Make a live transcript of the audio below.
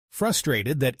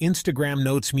Frustrated that Instagram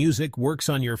Notes music works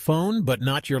on your phone but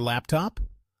not your laptop?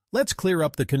 Let's clear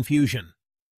up the confusion.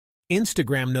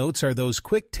 Instagram Notes are those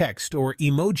quick text or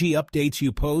emoji updates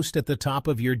you post at the top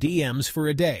of your DMs for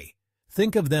a day.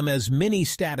 Think of them as mini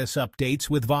status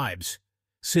updates with vibes.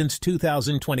 Since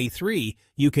 2023,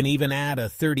 you can even add a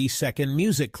 30-second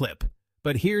music clip.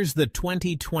 But here's the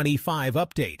 2025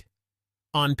 update.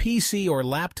 On PC or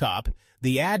laptop,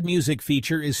 the Add Music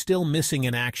feature is still missing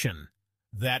in action.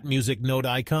 That music note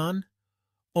icon?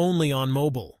 Only on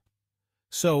mobile.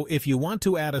 So if you want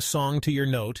to add a song to your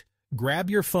note, grab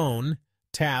your phone,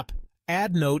 tap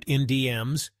Add Note in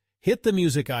DMs, hit the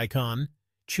music icon,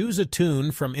 choose a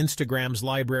tune from Instagram's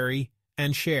library,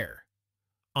 and share.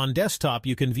 On desktop,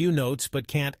 you can view notes but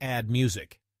can't add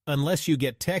music, unless you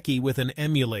get techie with an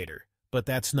emulator, but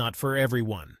that's not for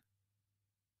everyone.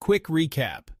 Quick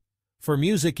recap. For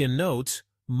music in Notes,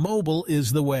 mobile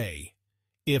is the way.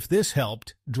 If this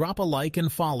helped, drop a like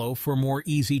and follow for more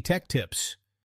easy tech tips.